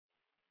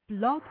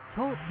Blog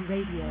Talk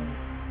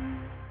Radio.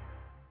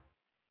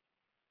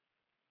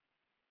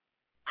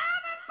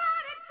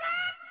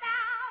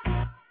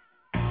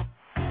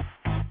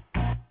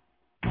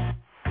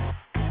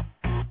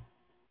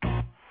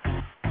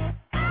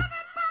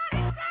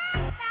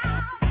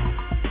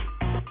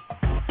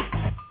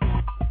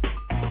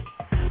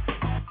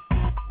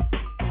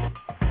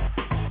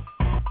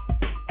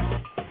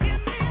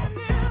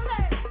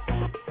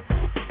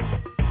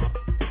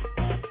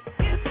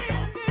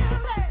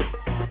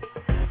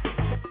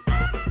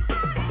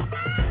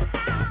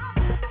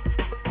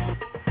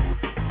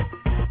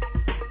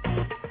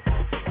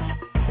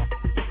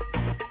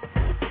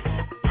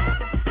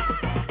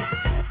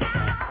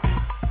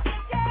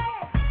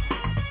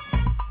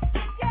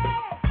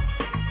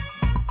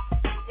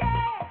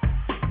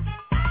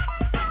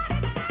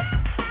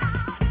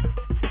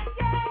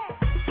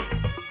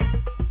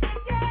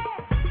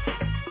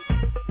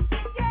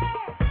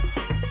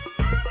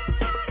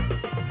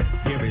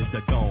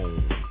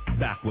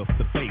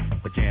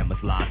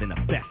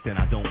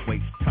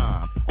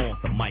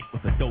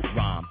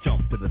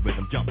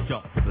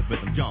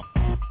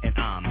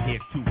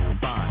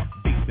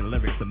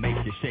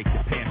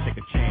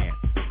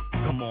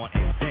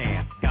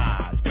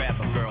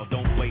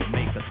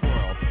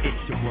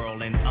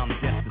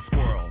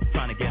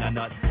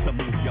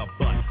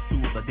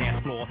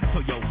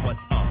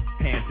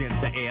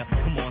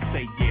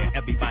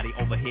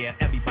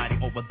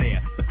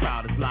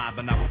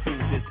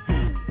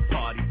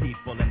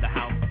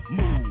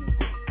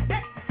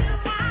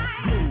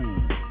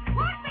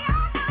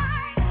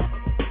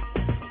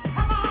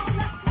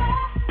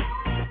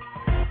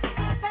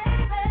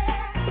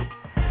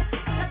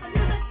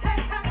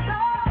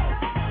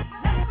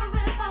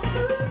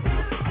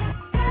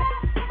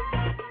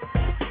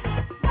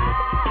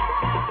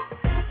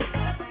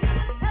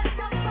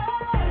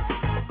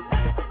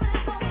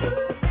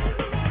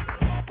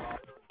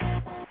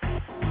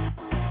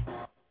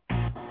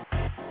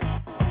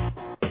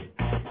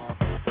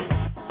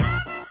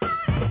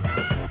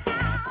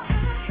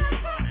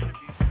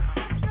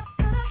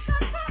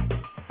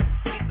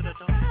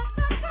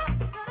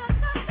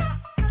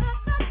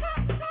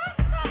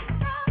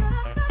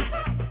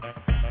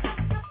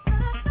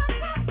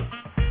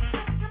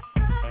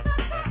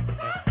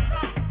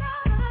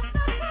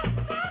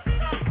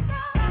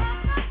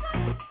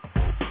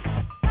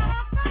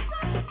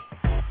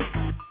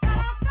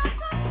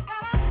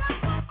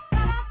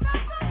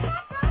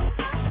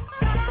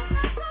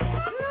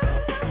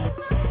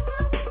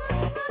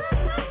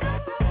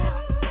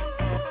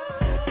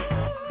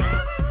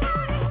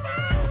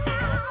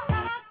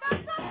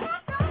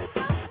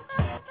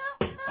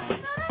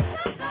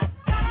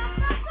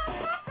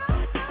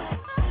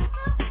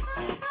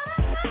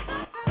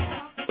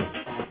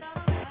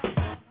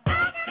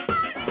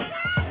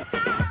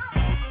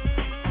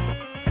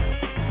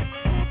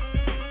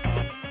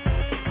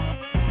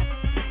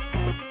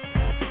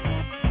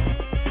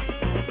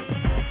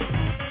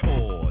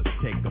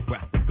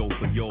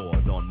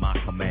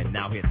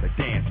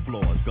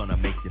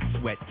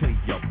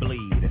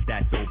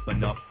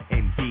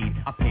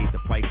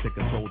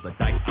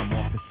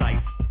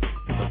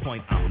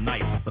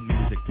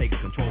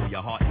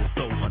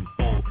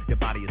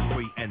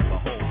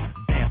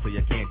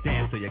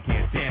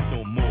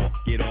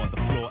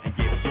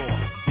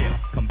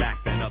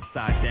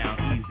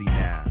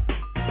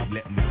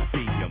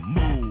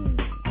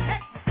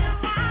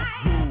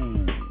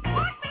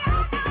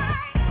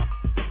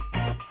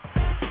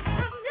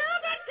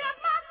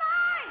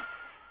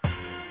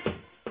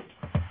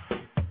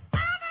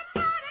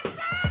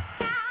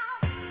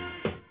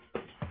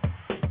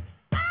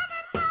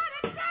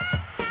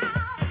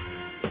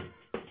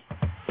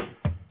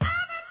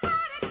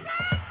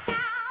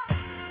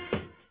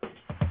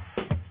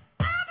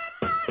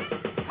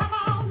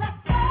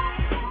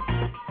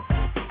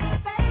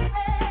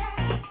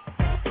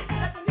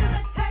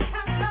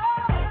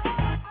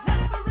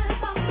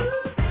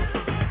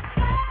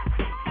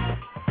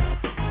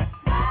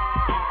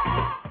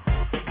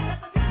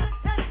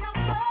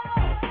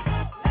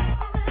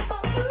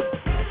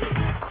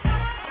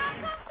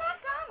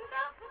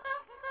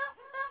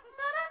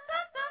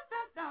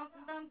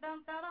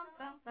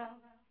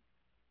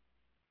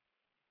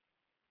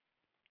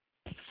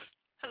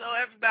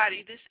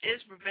 This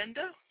is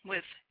Ravinda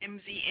with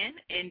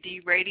MZN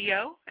ND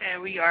Radio,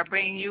 and we are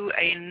bringing you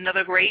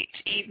another great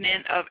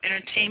evening of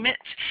entertainment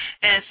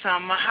and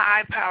some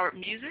high-powered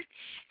music.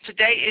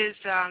 Today is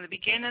the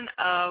beginning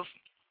of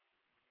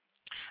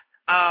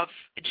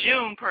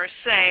June per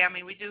se. I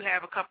mean, we do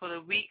have a couple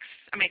of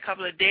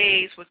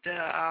days with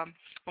the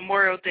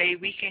Memorial Day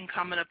weekend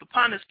coming up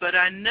upon us, but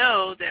I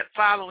know that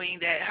following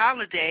that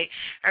holiday,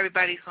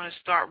 everybody's going to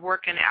start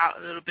working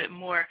out a little bit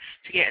more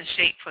to get in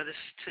shape for this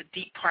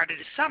deep part of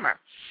the summer.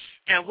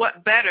 And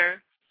what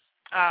better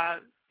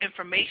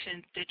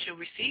information that you'll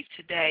receive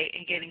today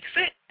in getting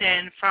fit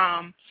than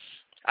from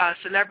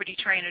celebrity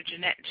trainer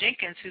Jeanette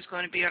Jenkins, who's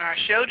going to be on our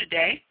show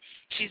today.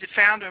 She's the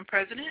founder and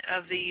president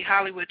of the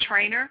Hollywood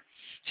Trainer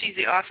She's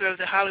the author of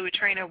the Hollywood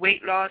Trainer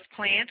Weight Loss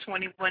Plan,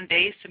 21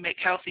 Days to Make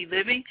Healthy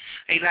Living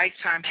a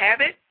Lifetime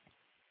Habit.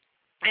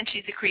 And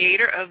she's the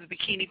creator of the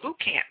Bikini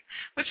Bootcamp,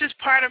 which is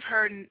part of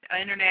her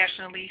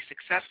internationally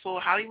successful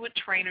Hollywood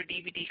Trainer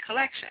DVD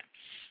collection.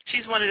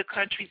 She's one of the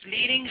country's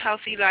leading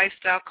healthy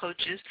lifestyle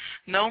coaches,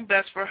 known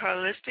best for her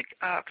holistic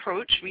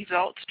approach,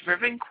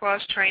 results-driven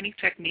cross-training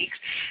techniques,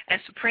 and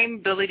supreme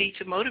ability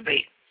to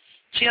motivate.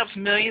 She helps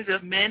millions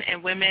of men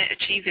and women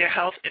achieve their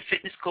health and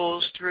fitness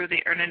goals through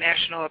the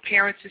international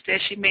appearances that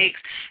she makes,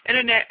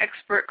 internet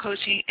expert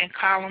coaching, and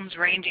columns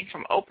ranging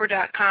from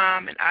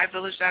Oprah.com and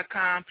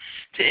iVillage.com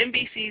to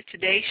NBC's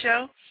Today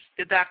Show,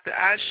 The Dr.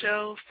 Oz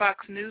Show,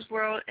 Fox News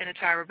World, and The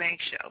Tyra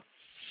Banks Show.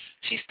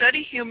 She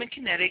studied human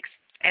kinetics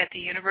at the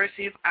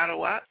University of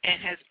Ottawa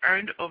and has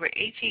earned over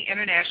 18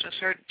 international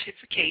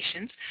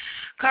certifications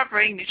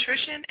covering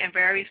nutrition and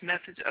various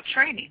methods of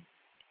training.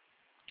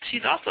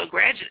 She's also a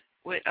graduate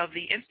of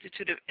the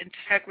Institute of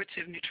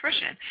Integrative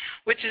Nutrition,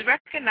 which is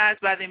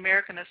recognized by the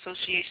American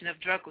Association of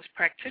Drugless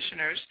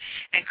Practitioners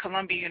and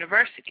Columbia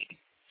University.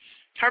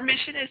 Her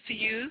mission is to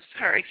use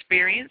her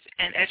experience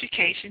and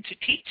education to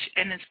teach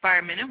and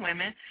inspire men and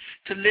women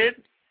to live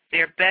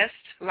their best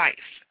life.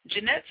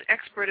 Jeanette's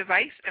expert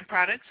advice and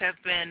products have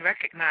been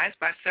recognized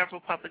by several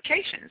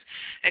publications,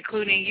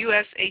 including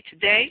USA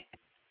Today,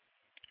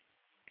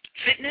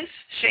 Fitness,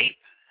 Shape,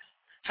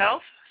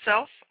 Health,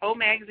 Self, O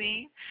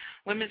Magazine,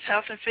 Women's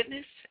Health and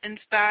Fitness and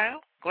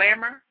Style,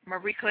 Glamour,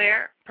 Marie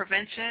Claire,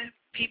 Prevention,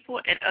 People,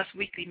 and Us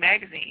Weekly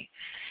magazine.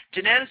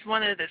 Jeanette is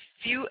one of the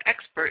few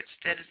experts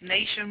that is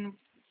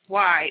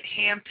nationwide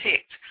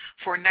handpicked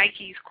for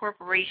Nike's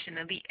Corporation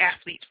Elite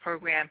Athletes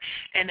Program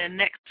and the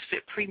Next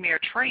Fit Premier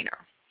Trainer.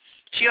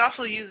 She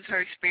also uses her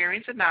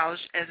experience and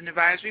knowledge as an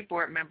advisory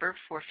board member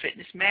for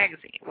Fitness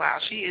magazine. Wow,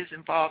 she is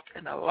involved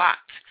in a lot.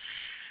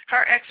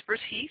 Her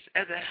expertise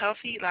as a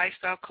healthy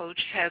lifestyle coach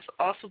has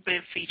also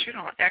been featured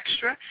on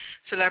Extra,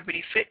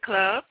 Celebrity Fit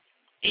Club,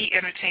 E!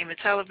 Entertainment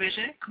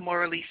Television,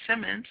 Kimora Lee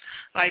Simmons,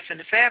 Life in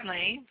the Fab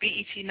Lane,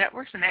 BET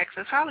Networks, and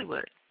Access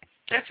Hollywood.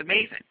 That's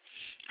amazing.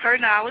 Her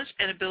knowledge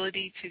and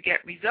ability to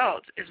get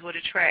results is what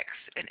attracts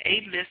an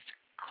A-list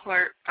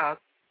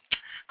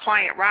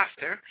client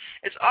roster.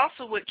 It's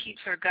also what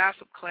keeps her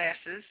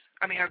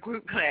her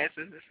group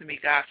classes, this is me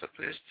gossip,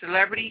 there's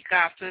celebrity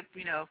gossip,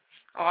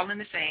 all in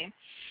the same,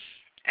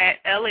 at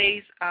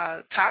LA's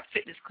top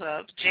fitness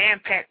clubs,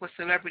 jam-packed with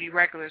celebrity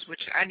regulars,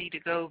 which I need to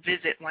go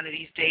visit one of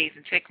these days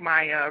and take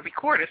my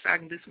recorder so I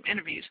can do some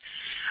interviews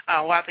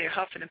while they're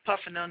huffing and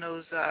puffing on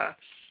those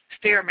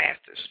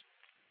Stairmasters.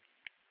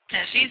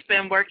 And she's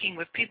been working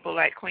with people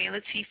like Queen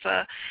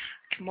Latifah,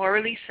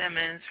 Kimora Lee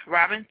Simmons,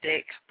 Robin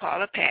Thicke,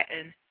 Paula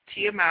Patton,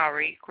 Tia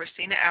Mowry,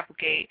 Christina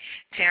Applegate,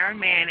 Taryn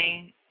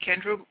Manning,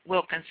 Kendra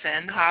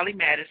Wilkinson, Holly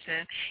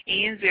Madison,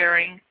 Ian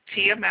Ziering,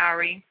 Tia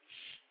Mowry,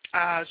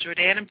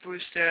 Jordana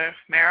Brewster,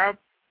 Mara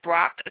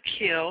Brock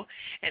Akil,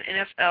 and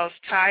NFL's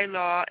Ty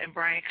Law and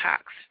Brian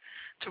Cox.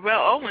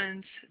 Terrell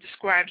Owens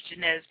describes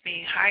Jeanette as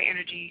being high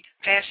energy,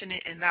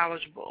 passionate, and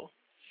knowledgeable.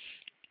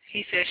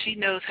 He says she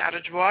knows how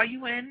to draw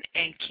you in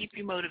and keep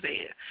you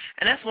motivated.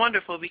 And that's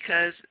wonderful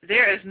because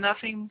there is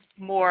nothing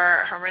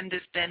more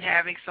horrendous than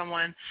having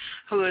someone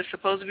who is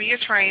supposed to be a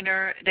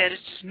trainer that is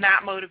just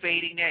not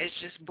motivating, that is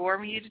just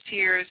boring you to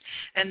tears,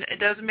 and it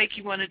doesn't make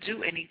you want to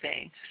do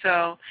anything.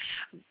 So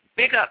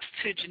big ups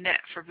to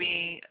Jeanette for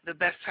being the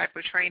best type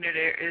of trainer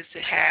there is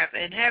to have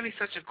and having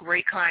such a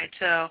great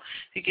clientele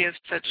to give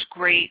such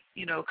great,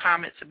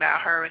 comments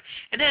about her.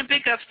 And then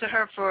big ups to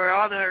her for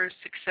all of her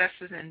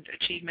successes and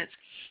achievements.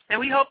 And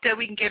we hope that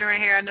we can get her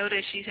in here. I know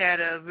that she's had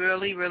a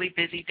really, really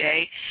busy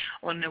day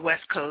on the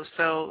West Coast.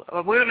 So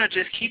we're going to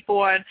just keep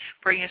on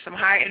bringing some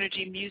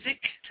high-energy music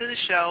to the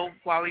show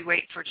while we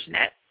wait for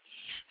Jeanette.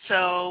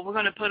 So we're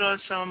going to put on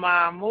some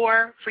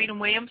more Freedom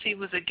Williams. He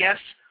was a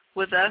guest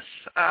with us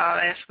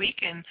last week,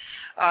 and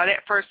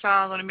that first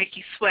song, "Gonna Make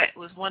You Sweat,"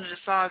 was one of the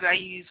songs I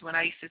used when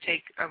I used to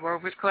take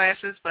Rover's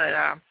classes, but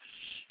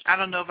I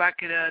don't know if I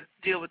could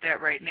deal with that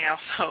right now,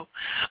 so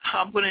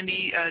I'm going to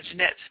need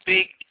Jeanette's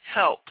big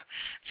help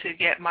to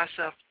get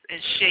myself in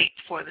shape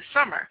for the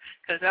summer,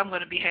 because I'm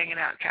going to be hanging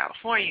out in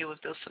California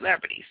with those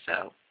celebrities.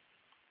 So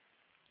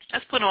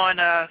let's put on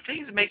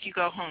things that make you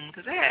go home,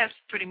 because that has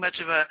pretty much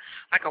of a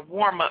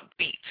warm-up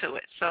beat to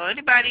it. So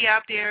anybody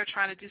out there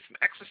trying to do some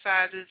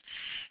exercises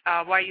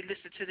while you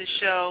listen to the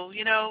show,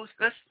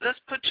 let's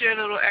put your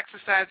little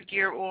exercise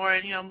gear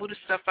on, move the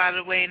stuff out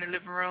of the way in the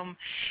living room,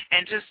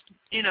 and just,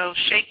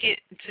 shake it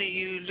until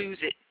you lose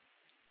it.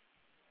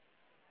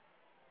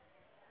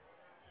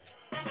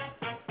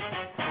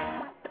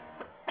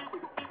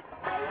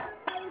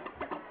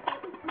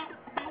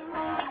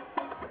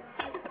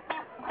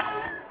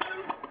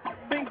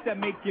 Things that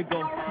make you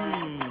go,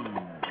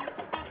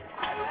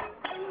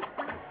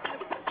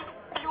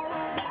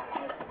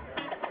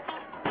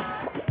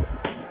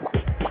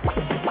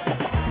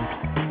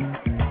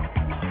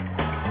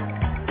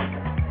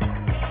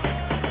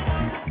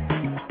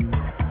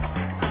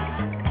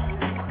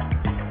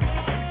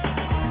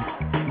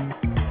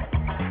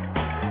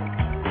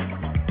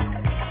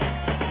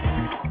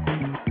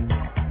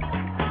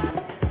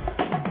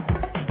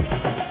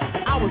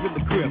 was in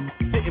the crib,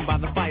 sitting by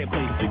the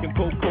fireplace, drinking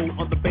cocoa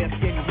on the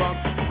bearskin rug.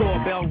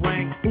 Doorbell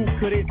rang, who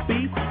could it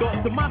be?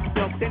 Thought to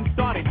myself, then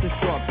started to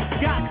shrug.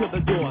 Got to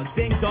the door,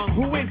 ding dong,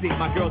 who is it?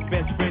 My girl's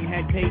best friend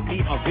had paid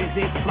me a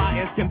visit.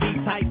 Fly as can be,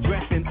 tight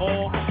dressed and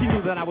all. She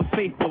knew that I was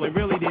faithful and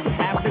really didn't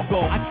have to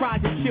go. I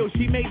tried to chill,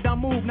 she made the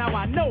move. Now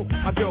I know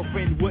my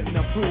girlfriend wouldn't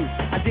approve.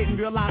 I didn't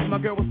realize my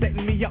girl was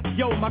setting me up.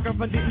 Yo, my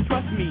girlfriend didn't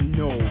trust me,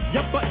 no.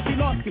 Yup, but she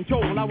lost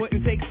control. I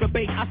wouldn't take the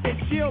bait. I said,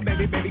 chill,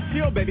 baby, baby,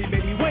 chill, baby,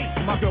 baby, wait.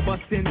 My girl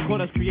bust in,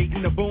 caught us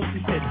creating the boom. She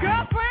said,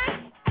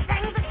 girlfriend,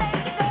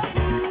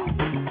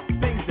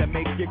 things that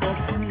make you go,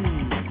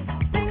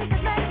 things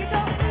that make you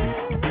go,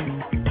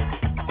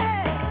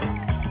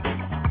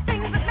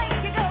 things that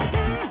make you go,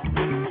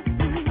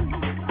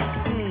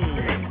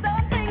 It's the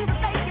things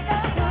that make you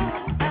go,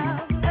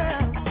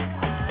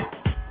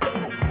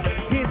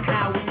 Here's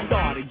how it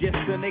started, just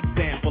an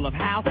example of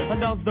how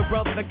another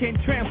brother can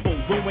trample,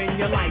 ruin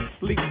your life,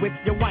 sleep with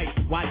your wife,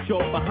 watch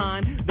your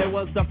behind. There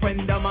was a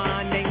friend of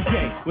mine named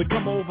Jay, would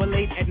come over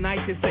late at night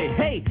and say,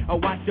 hey, I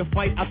watched your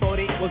fight, I thought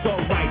it was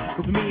alright,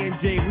 cause me and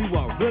Jay, we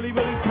were really,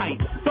 really tight,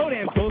 so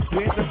damn close,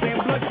 we're the same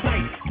blood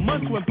type.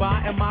 Months went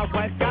by and my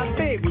wife got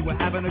big, we were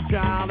having a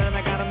child and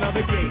I got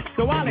another Jay,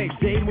 so I let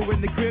Jay move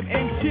in the crib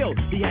and chill.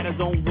 He had his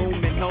own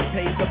room and helped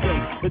pay the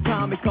bill. The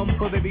time had come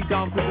for baby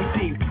dog to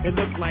receive. It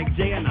looked like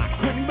Jay and I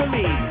couldn't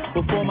believe,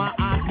 before my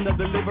eyes in the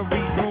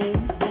delivery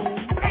room,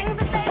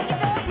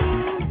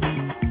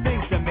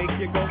 things that make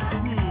you go,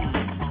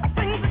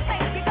 things that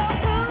make you go,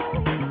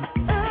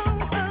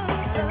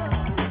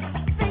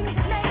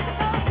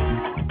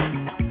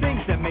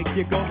 things that make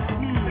you go,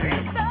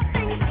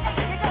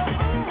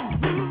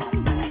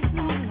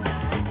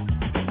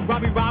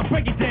 Robbie Rob,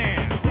 break it down.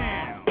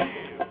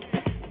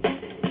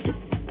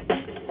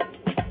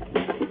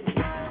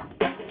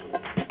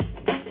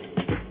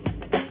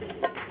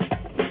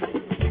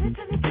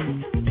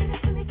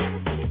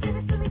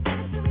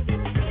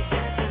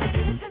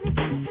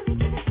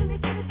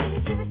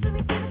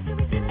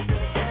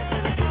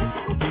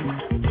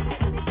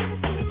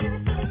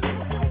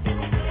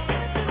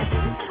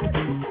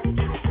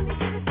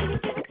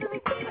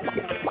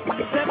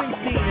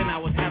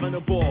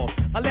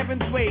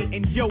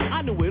 And yo,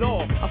 I knew it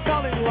all. I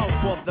fell in love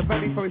for the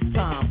very first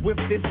time with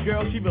this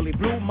girl. She really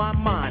blew my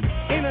mind.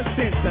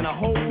 Innocence and a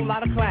whole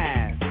lot of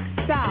class.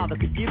 Style that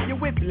could give you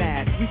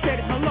whiplash. We said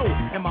hello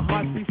and my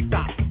heartbeat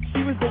stopped.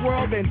 She was the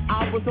world and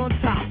I was on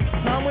top.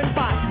 Time went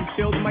by,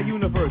 she filled my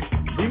universe.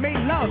 We made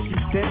love, she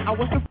said I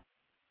was the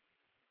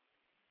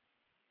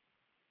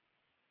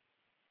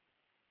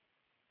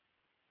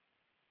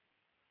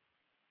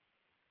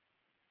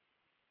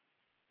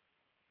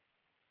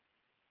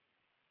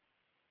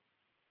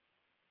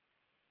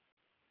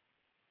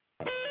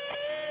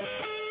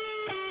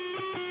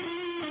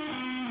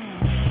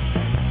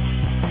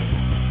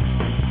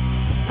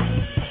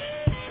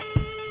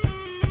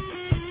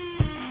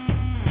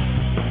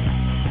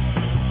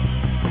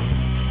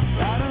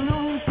I don't know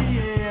who she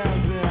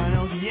is, but I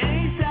know she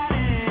ain't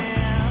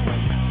satisfied.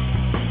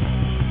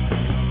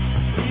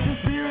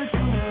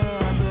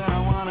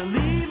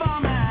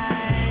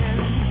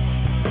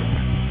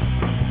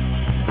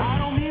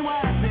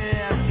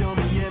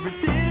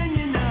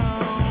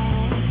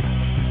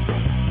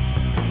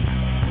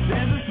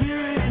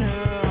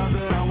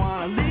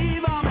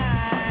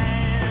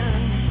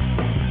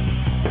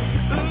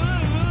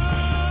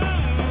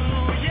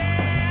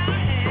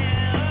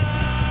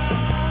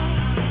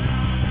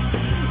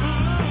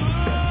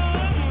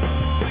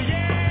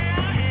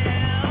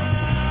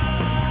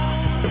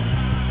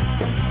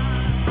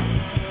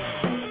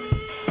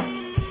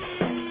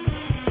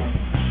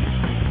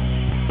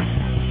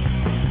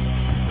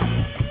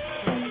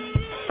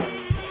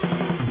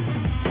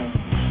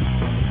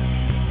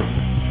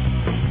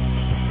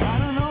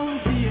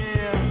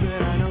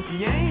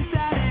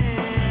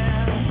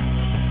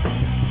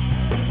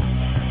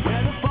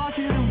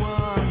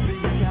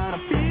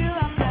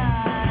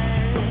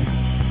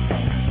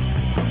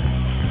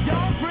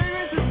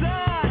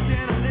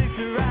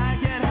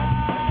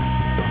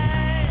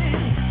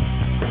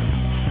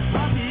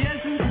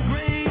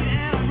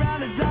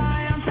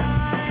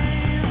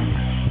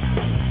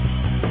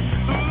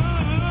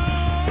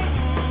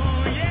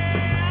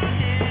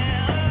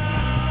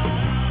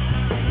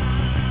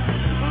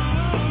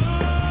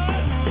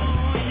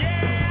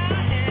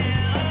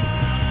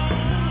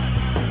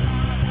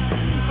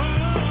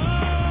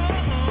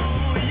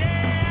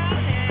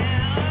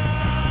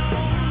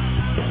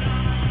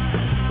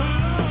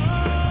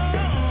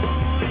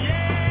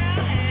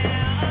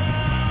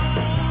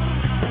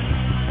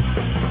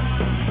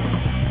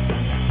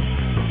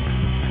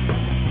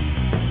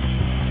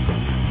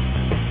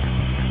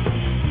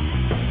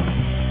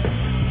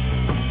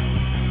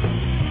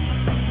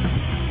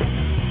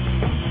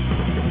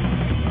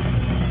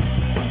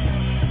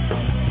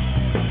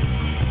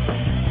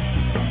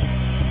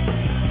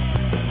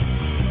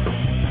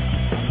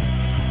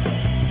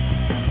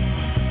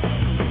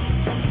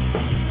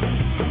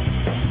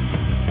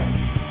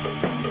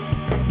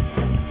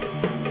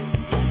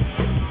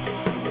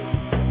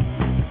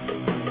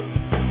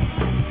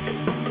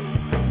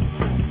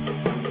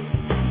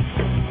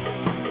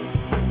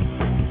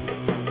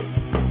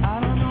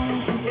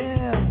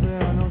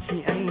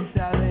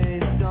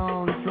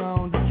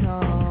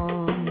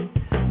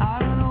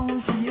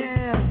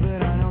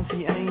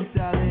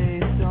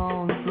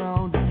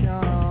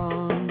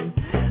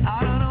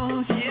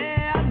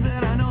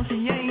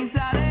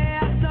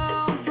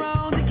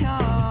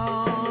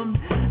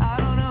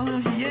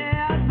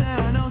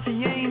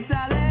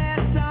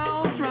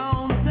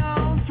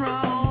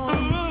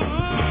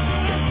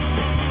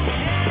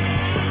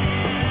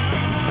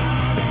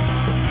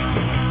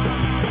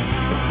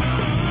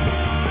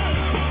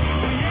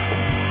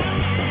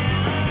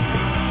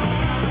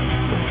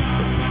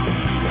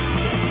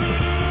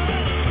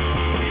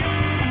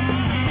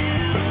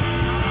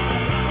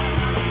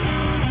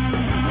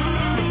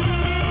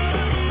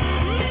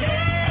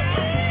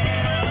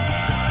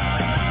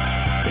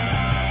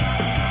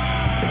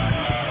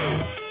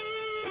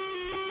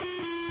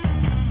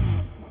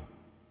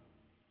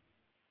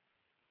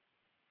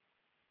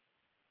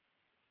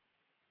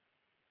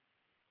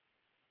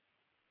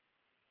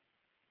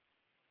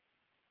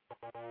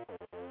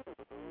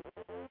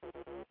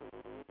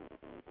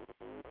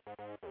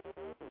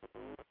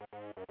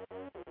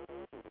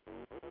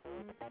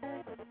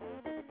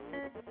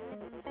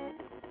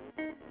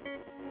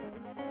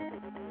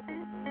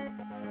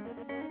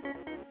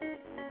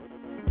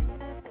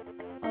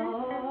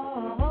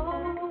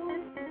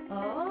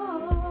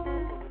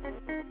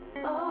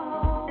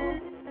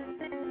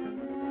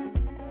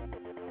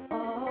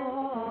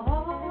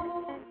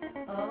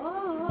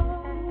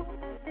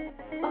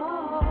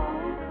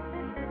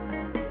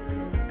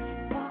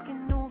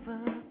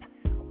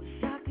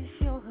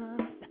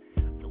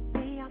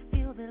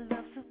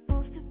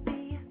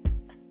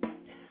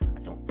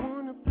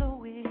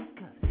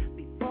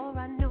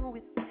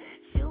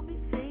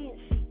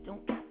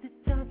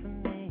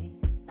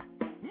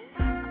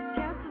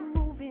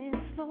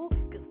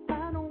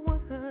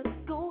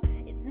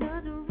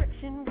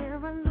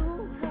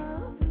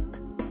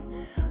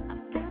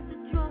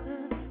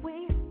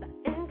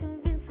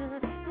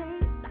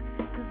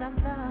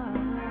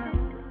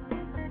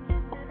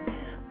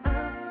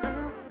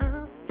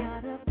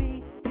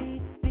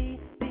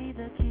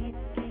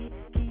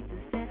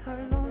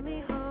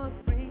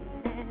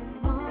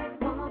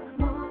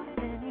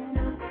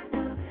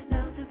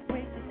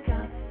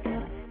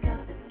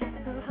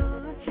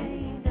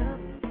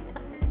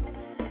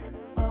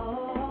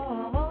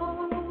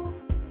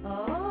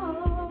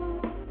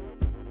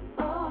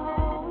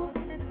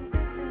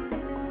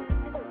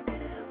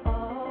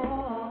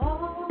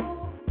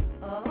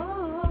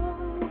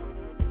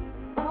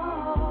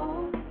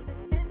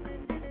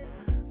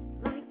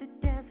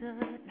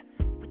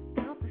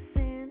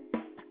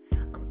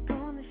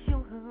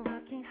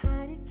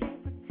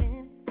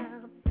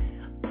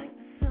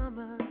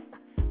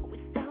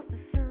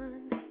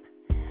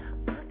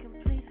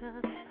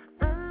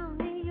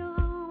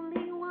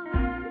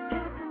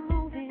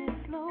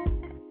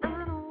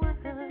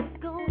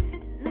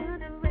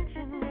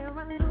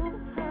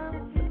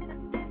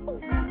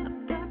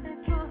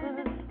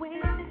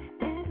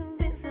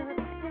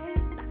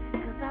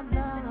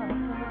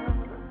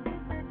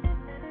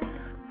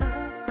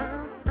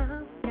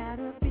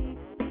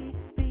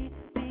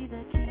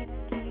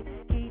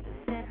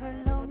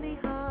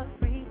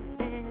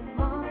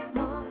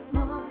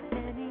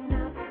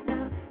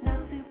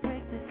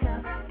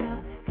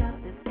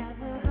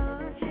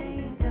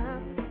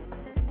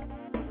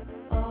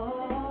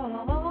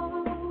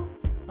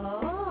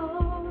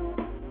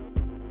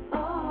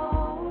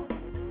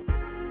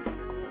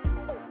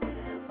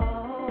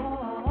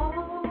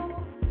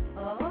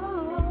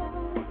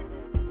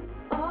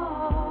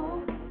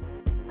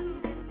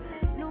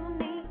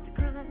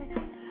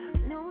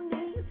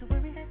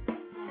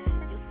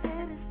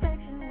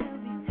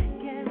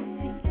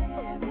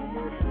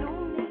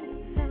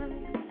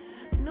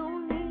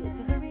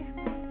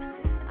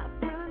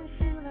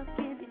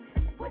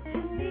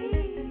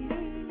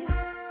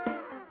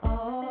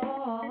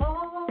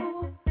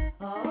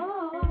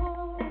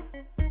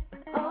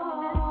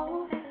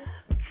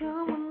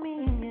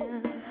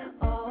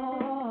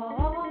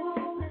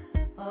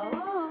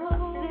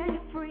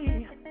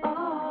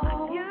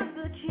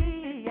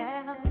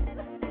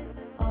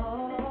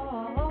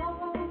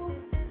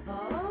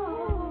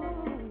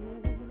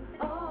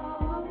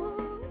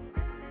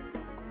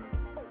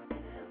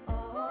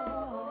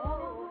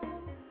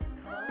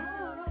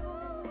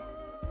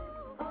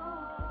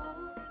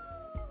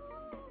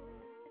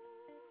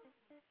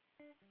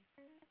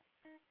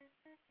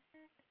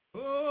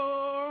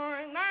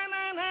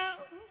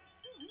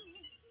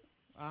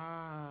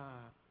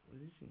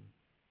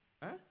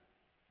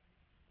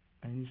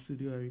 In the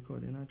studio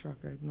recording a track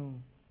right now.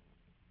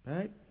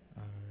 Right?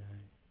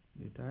 Alright.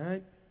 It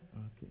alright?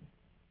 Okay.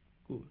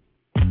 Cool.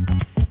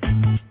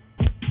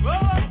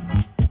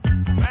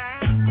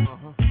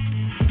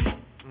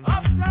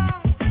 Up,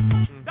 down,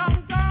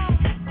 down,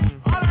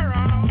 down, all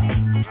around.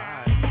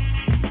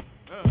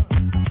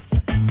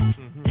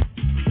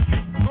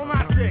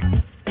 Romantic.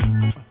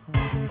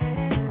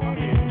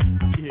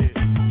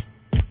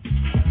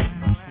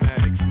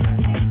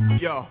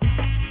 Yo.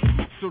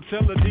 So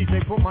tell the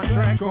DJ put my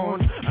track on,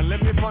 and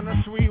let me find a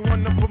sweet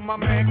one to put my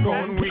Mac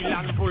on. Wheel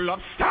and pull up,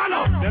 stand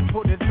up, then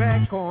put it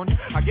back on.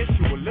 I guess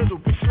you a little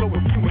bit slow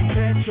if you ain't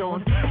catch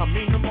on. I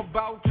mean I'm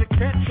about to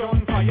catch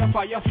on. Fire,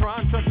 fire,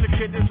 trying to touch the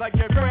kid is like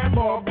your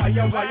grandma.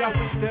 Fire, fire,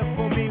 step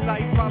for me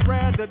life I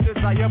rather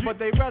desire, but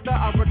they rather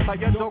I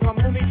retire. Dog, I'm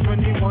only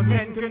 21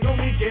 and can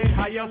only get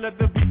higher. Let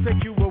the beat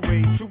take you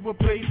away to a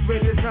place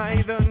where there's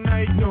neither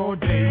night nor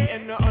day,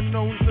 and the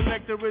unknown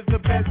selector is the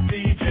best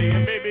DJ.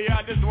 And baby,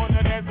 I just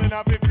wanna dance and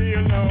I'll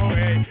feel no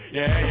way,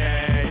 yeah,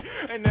 yeah.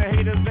 And the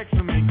haters next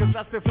to me, cause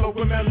I still flow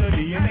with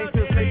melody, and they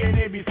still saying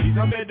ABCs,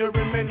 I'm better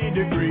in many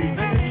degrees.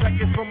 And this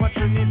track is for my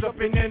trainees up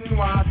in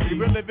NYC.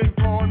 We're living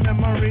for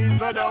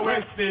memories of the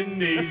West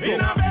Indies.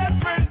 In a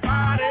basement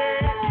party,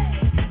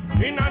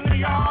 in a New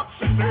York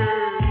City,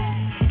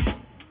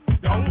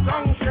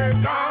 downtown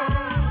shake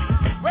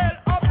down, well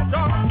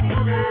uptown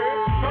boogie.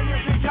 So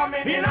music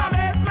jamming in a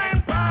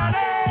basement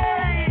party,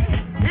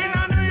 in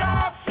a New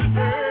York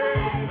City.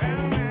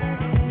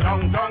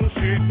 Downtown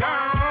shake down.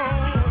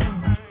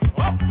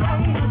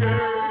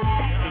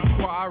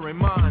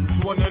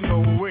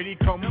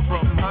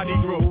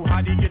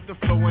 How'd he get the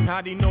flow and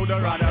how'd he know the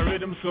right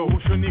rhythm? So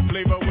shouldn't he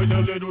flavor with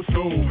a little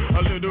soul?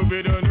 A little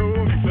bit of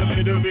new, mix a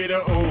little bit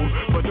of old.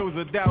 But those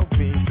are doubt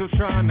me, still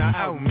trying to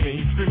out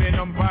me. Screaming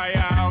umpire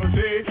house,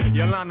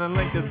 your line of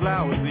length is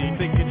lousy.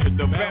 Take it to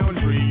the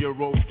boundary, your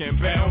ropes can't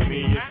bound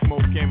me. Your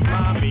smoke can't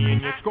blind me,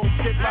 and your scope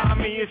can't buy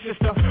me. It's just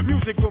a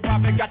musical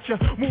vibe that got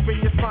you moving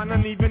your spine.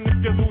 And even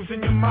if you're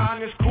losing your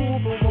mind, it's cool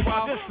for a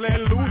while. Just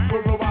let loose for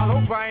a while.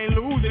 Hope I ain't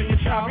losing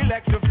your child.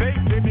 Relax your face,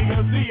 baby,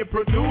 gonna see it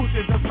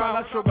produces a smile.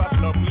 I sugar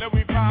love, let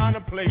me find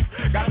a place.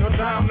 Got no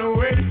time to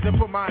waste. To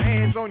put my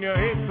hands on your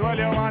hips while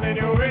you're on in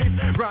your waist.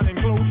 Grinding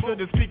close to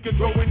the speakers,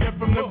 going in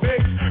from the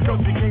bass. Cause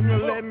you came to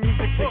let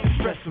music take the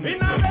stress from me.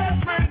 In a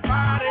basement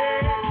party,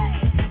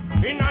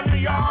 in a New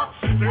York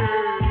City.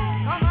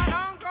 Come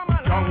along,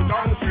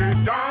 don't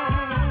sit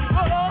down.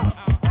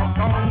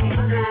 Uptown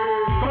boogie.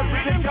 Cause we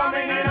been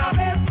coming in a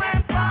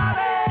basement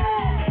party,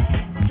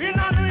 in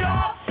a New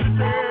York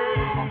City.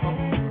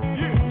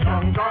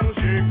 Don't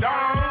sit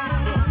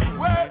down.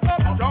 Wake up,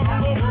 uptown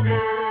boogie.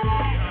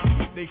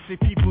 They say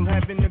people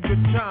having a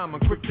good time are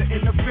quick to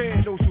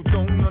interfere. Those who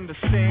don't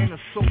understand are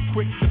so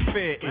quick to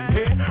fear. In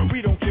here,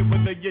 we don't care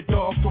whether you're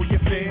dark or you're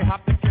fair.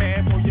 Hop the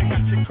cab or you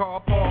got your car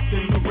parked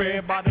in the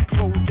rear. By the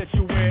clothes that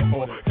you wear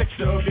or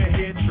texture of your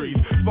hair trees.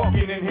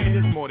 Sparking in here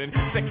is more than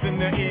sex in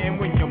the air. And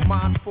when your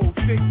mind's full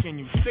thick and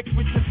you sick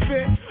with your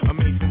spit,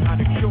 amazing how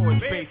the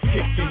chords bass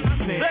kick and the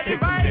snare kick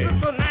from there.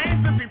 So nice,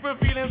 the people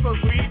feeling so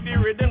sweet. The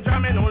rhythm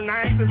jamming all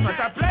night. It's such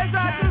a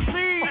pleasure to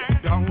see.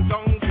 Don't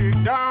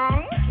sit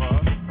down.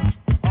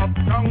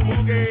 Uptown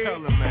boogie.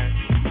 Tell them, man.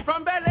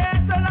 From Bel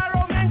Air to La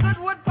Romaine,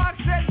 Goodwood Park,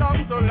 straight down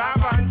to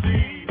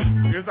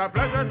Lavantie. It's a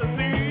pleasure to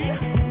see.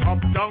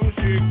 Uptown,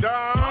 shake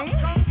down.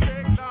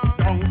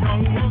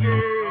 Downtown boogie.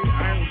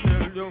 And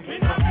tell you,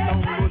 uptown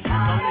go shake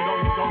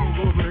down,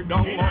 go break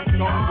down,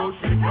 uptown go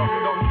shake down,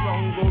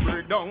 go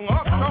break down,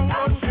 uptown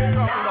go shake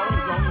down, go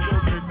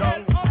break down.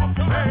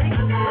 Hey,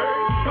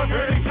 cause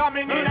they're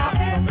coming in a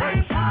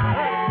French.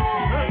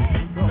 Hey,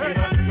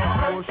 uptown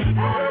go shake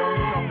down,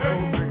 go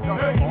break down,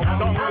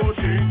 uptown go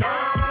shake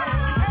down,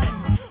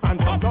 and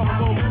uptown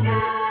go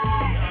boogie.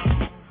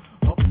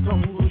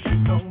 Uptown go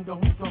shake down,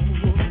 downtown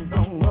go break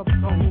down,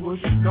 uptown go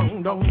shake down,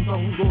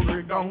 downtown go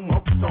break down,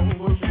 uptown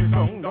go shake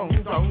down,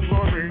 downtown go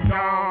break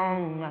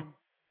down.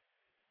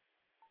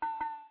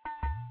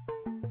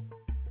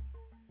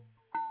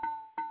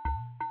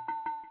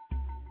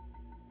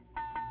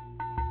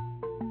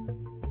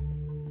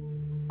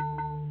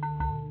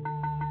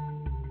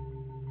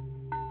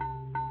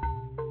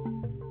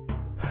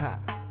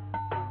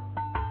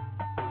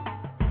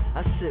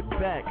 I sit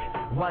back,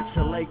 watch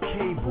her like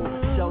cable.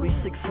 Shorty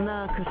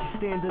 6'9" cause she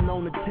standing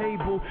on the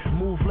table.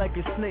 Move like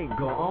a snake,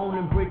 go on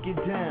and break it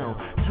down.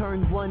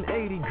 Turn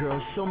 180,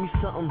 girl, show me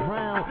something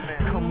round.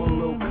 Come a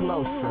little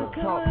closer,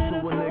 talk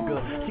to a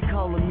nigga. She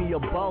calling me a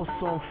boss,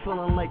 so I'm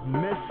feeling like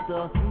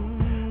Mr.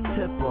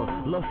 Tipper,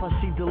 love how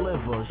she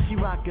delivers. She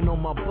rockin' on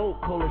my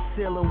boat, call her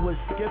sailing with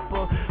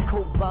Skipper.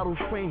 Coke bottle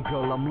frame,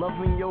 girl, I'm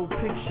loving your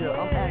picture.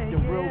 I'm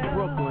acting real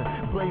Brooklyn,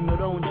 blame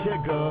it on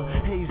Jigger.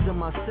 Haze in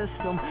my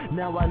system,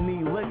 now I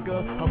need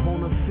liquor. I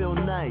wanna feel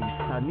nice,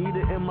 I need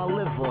it in my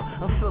liver.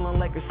 I'm feeling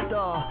like a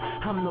star,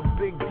 I'm the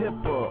Big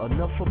Dipper.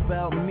 Enough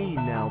about me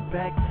now,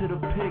 back to the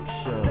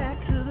picture.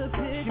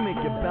 She make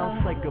it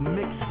bounce like a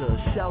mixer.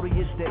 Shouty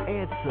is the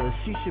answer,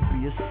 she should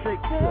be a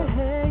sixer.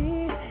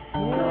 Hey,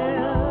 don't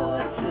know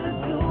what to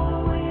do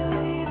when you're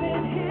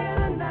leaving here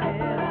tonight,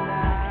 but I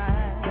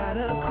got a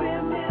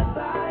crib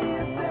nearby,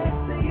 it's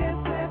sexy,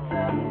 it's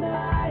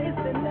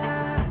nice, and I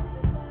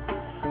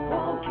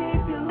won't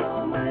keep you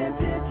long. My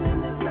intention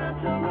is not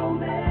to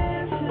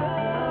romance you,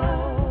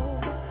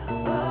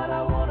 but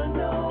I wanna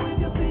know if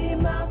you'll be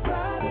my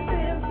private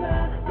dancer.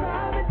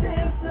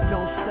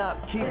 Don't stop,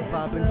 keep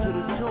vibing to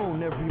the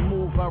tune. Every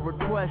move I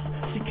request,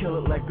 she kill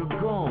it like a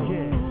goon.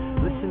 Yeah.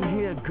 Listen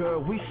here, girl,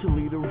 we should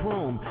leave the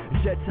room.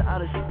 Jet to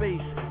outer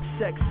space,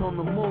 sex on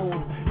the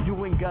moon.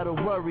 You ain't gotta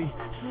worry,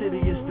 city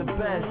is the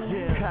best.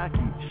 Yeah.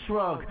 Cocky,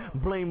 shrug,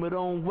 blame it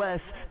on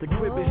West. The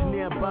crib is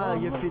nearby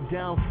if you're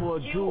down for a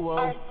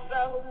duo.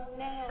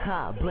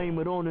 Ha, blame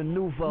it on the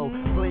Nouveau.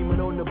 Blame it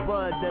on the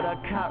bud that I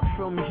caught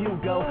from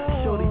Hugo.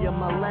 Shorty on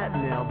my lap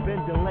now,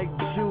 bending like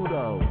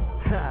judo.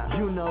 Ha,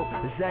 you know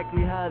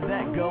exactly how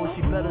that goes.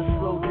 She better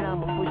slow down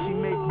before she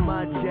make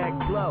my jack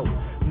blow.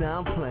 Now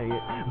I'm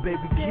playing,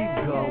 baby, keep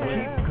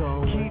going,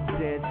 keep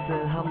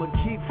dancing, I'ma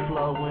keep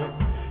flowing,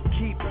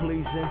 keep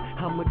pleasing,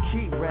 I'ma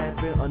keep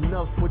rapping.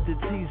 Enough with the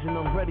teasing,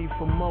 I'm ready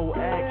for more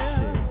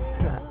action.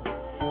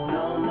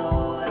 Don't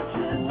know what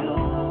to do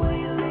when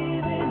you're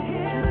leaving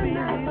here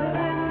tonight, but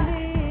I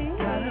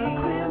got a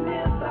crib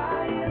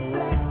nearby, it's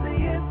sexy,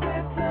 it's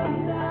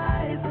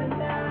nice, and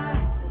I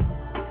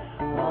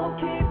won't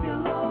keep you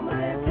long. My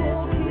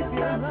intention is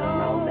not to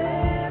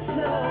romance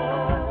you.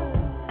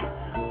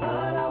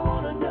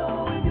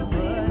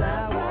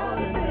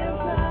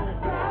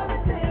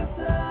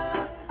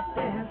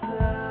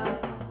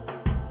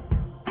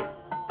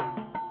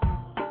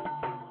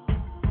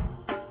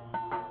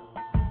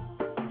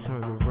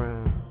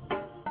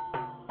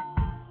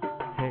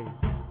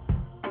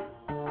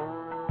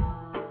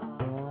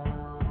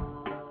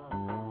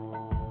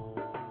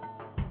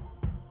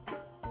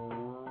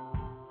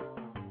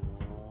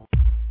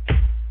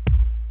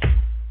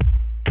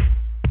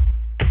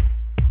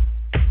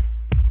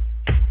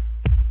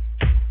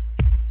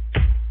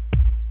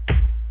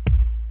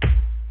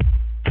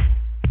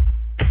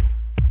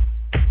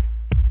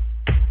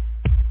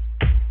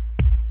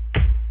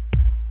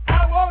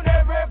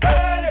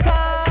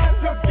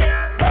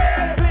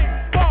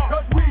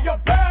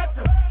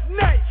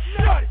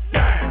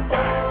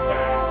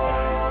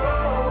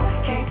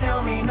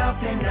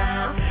 nothing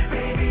down.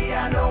 Baby,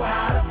 I know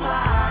how to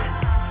fly.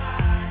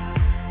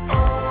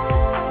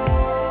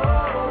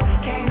 Oh,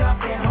 can't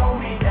nothing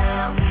hold me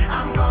down.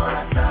 I'm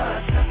gonna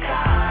touch the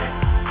sky.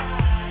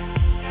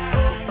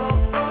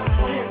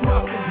 Can't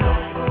nothing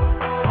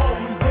hold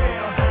me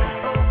down.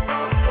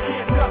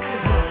 Can't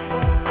nothing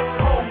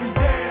hold me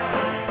down.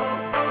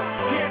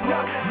 Can't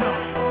nothing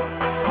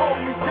hold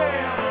me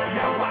down.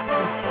 Now watch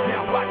me,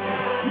 now watch me,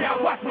 now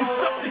watch me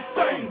shut this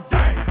thing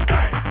down.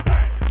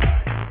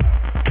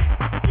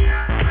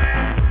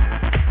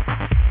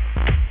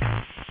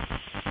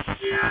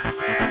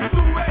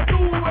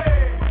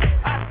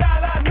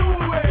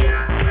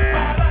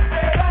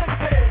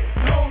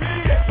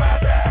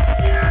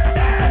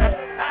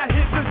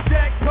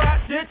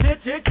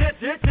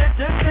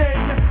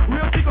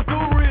 Real people do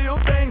real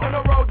things on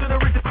the road to the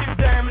richest few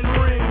diamond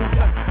rings.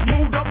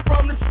 Moved up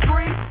from the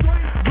street,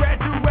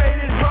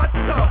 graduated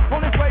hustler,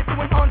 on his way to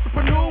an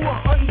entrepreneur,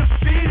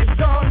 undefeated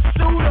Don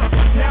Shooter.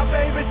 Now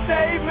baby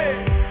save me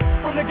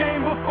from the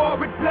game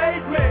before it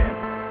plays me.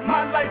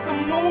 My life's a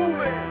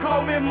movie,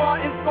 call me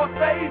Martin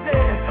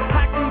Scorsese.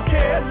 I can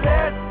care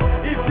less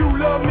if you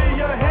love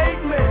me or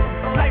hate me.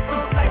 Life's a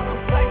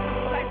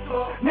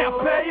now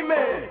pay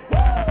me.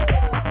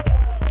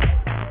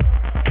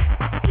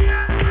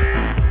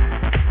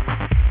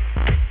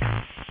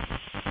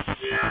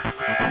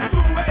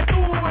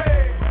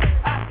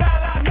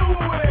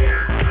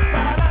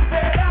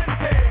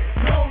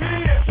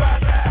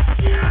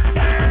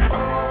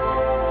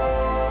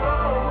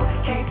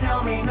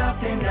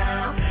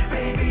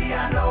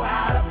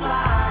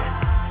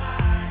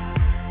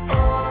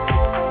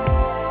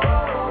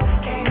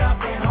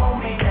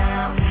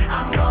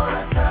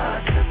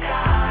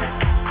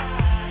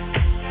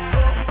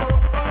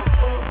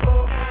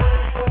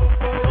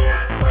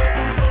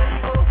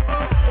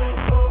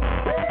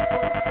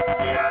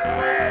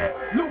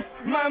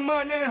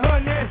 Money,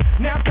 honey,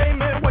 now pay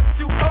me what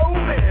you owe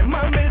me.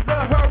 Mommy's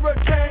a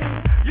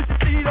hurricane, you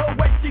should see the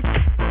way she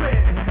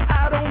spin.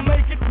 I don't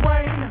make it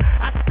rain,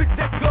 I speak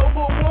that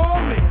global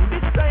warming.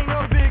 This ain't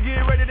a biggie,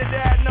 ready to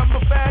die,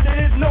 number 5,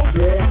 there is no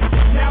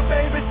Now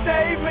baby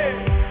save me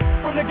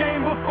from the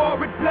game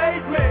before it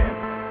plays me.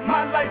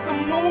 My life's a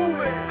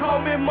movie, call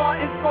me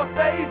Martin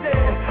Scorsese.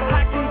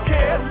 I can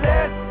care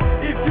less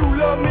if you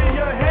love me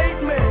or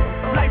hate me.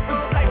 Life's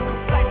a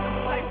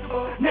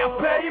now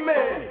pay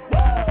me.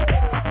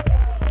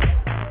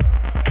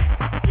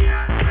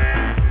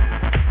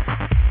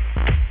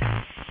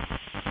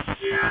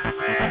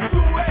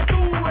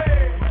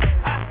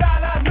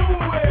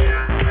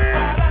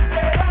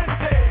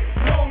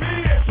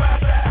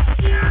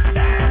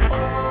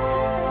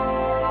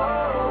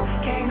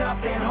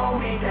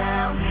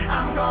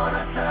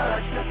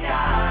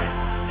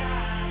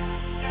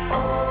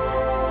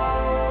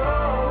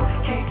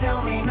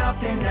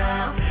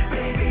 Now,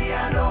 baby,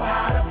 I know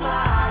how to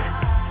fly.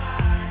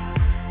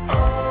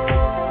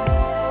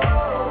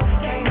 Oh,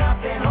 can't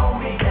nothing hold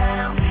me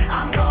down.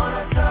 I'm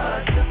gonna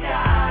touch the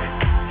sky.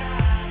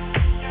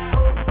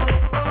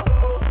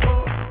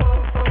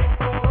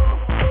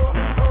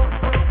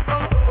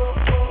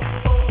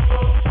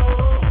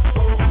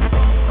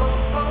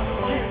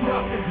 Can't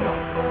nothing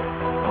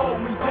hold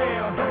me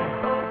down.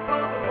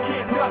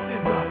 Can't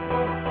nothing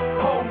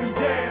hold me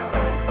down.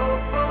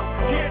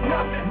 Can't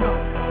nothing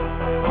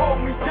hold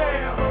me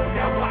down.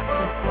 Now watch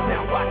me,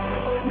 now watch me,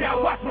 now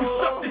watch me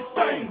shut this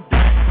thing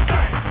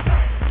down.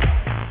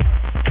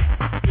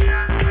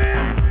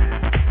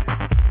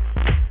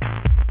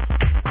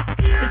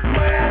 It's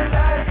my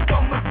life,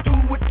 I'ma do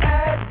what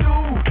I do.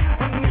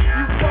 And if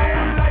you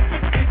don't like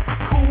it, it's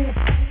cool.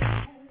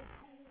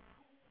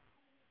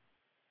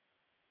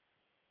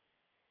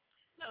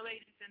 Hello,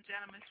 ladies and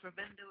gentlemen, it's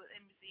Ravinda with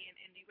MZ and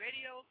Indie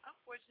Radio.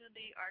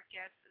 Unfortunately, our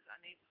guest is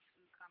unable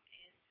to come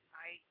in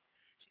tonight.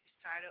 She's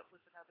tied up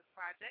with another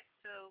project,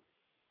 so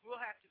we'll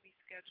have to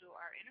reschedule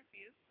our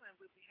interview, and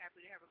we'll be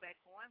happy to have her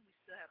back on. We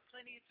still have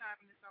plenty of time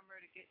in the summer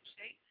to get in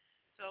shape.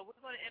 So we're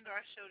going to end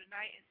our show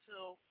tonight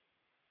until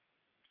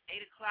 8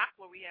 o'clock,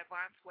 where we have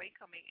Von Sway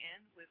coming in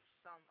with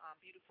some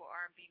beautiful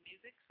R&B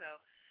music. So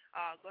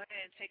go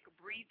ahead and take a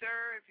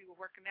breather if you were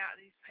working out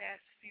these past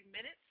few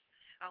minutes.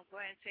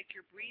 Go ahead and take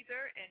your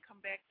breather and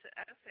come back to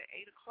us at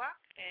 8 o'clock,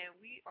 and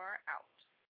we are out.